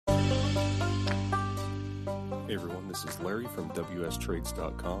Hey everyone, this is Larry from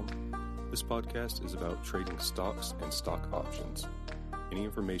WSTrades.com. This podcast is about trading stocks and stock options. Any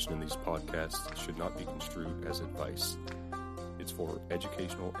information in these podcasts should not be construed as advice. It's for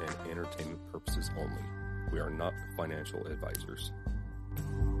educational and entertainment purposes only. We are not financial advisors.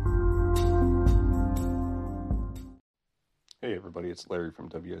 Hey everybody, it's Larry from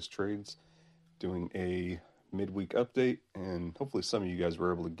WS Trades doing a midweek update, and hopefully some of you guys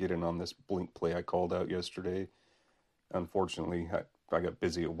were able to get in on this blink play I called out yesterday. Unfortunately, I got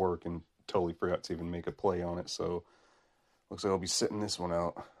busy at work and totally forgot to even make a play on it, so looks like I'll be sitting this one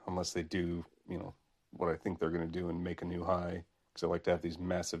out unless they do, what I think they're going to do and make a new high, because I like to have these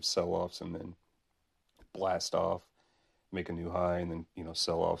massive sell-offs and then blast off, make a new high, and then,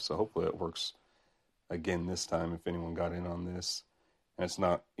 sell off. So hopefully it works again this time if anyone got in on this. And it's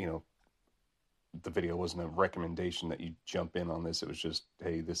not, the video wasn't a recommendation that you jump in on this. It was just,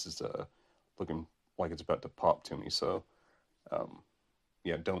 hey, this is looking like it's about to pop to me. So,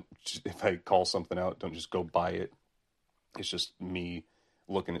 don't, if I call something out, don't just go buy it. It's just me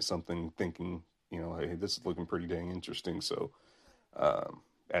looking at something thinking, hey, this is looking pretty dang interesting. So,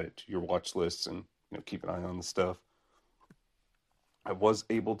 add it to your watch lists and, keep an eye on the stuff. I was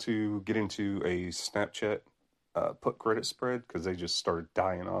able to get into a Snapchat put credit spread because they just started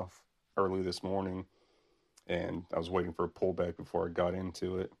dying off early this morning, and I was waiting for a pullback before I got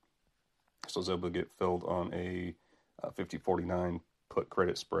into it. So I was able to get filled on a 50-49 put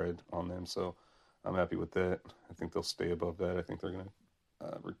credit spread on them. So I'm happy with that. I think they'll stay above that. I think they're going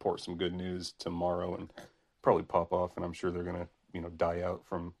to report some good news tomorrow and probably pop off, and I'm sure they're going to, die out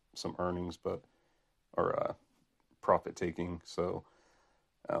from some earnings, or profit taking. So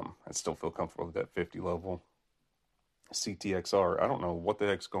I still feel comfortable with that 50 level. CTXR, I don't know what the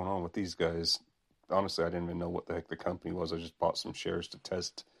heck's going on with these guys. Honestly, I didn't even know what the heck the company was. I just bought some shares to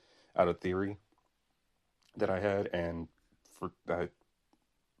test out a theory that I had, and for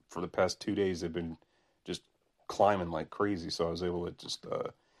the past 2 days, they've been just climbing like crazy, so I was able to just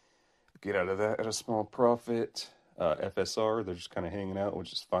get out of that at a small profit. FSR, they're just kind of hanging out,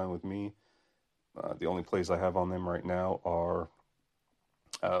 which is fine with me. The only plays I have on them right now are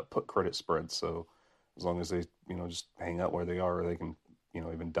put credit spreads, so as long as they, just hang out where they are, they can,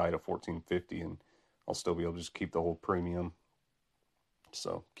 even die to 1450, and I'll still be able to just keep the whole premium.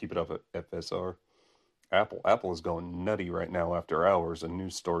 So keep it up at FSR. Apple is going nutty right now after hours. A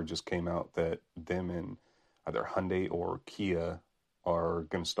news story just came out that them and either Hyundai or Kia are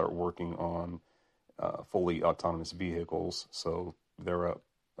going to start working on fully autonomous vehicles. So they're up,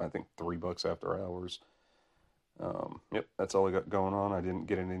 I think, $3 after hours. That's all I got going on. I didn't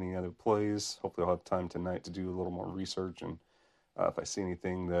get in any other plays. Hopefully I'll have time tonight to do a little more research, and if I see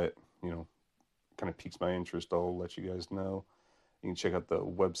anything that, kind of piques my interest, I'll let you guys know. You can check out the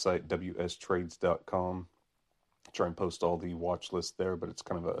website, WSTrades.com. Try and post all the watch lists there, but it's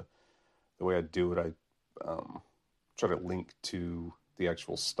kind of the way I do it, I try to link to the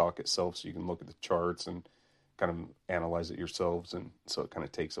actual stock itself so you can look at the charts and kind of analyze it yourselves, and so it kind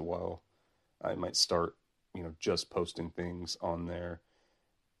of takes a while. I might start just posting things on there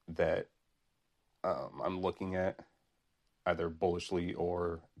that I'm looking at either bullishly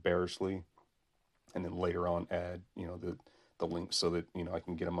or bearishly, and then later on add, the links so that, I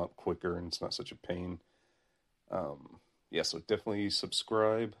can get them up quicker and it's not such a pain. So definitely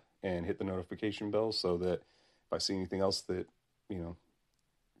subscribe and hit the notification bell so that if I see anything else that,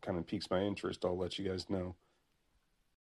 kind of piques my interest, I'll let you guys know.